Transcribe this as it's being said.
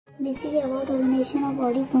Basically about organization of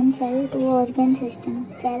body from cell to organ system.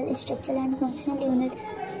 Cell, structural and functional unit.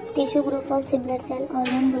 Tissue group of similar cell.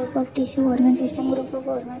 Organ group of tissue. Organ system group of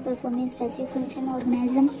organ performing specific function.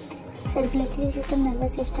 Organism. Circulatory system,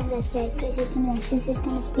 nervous system, respiratory system, digestive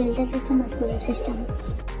system, skeletal system, muscular system.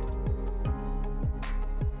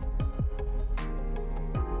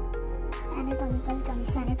 Anatomical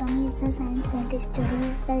terms. Anatomy is the science that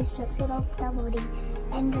studies the structure of the body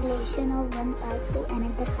and relation of one part to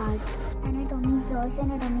another part. Anatomy, gross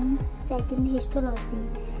anatomy. Second, histology.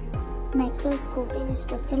 Microscopic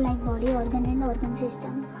structure like body, organ and organ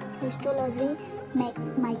system. Histology,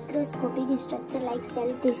 microscopic structure like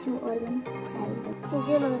cell, tissue, organ, cell.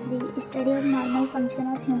 Physiology, study of normal function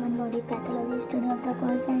of human body. Pathology, study of the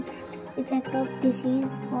cause and effect of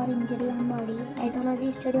disease or injury on body.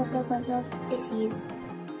 Etiology, study of the cause of disease.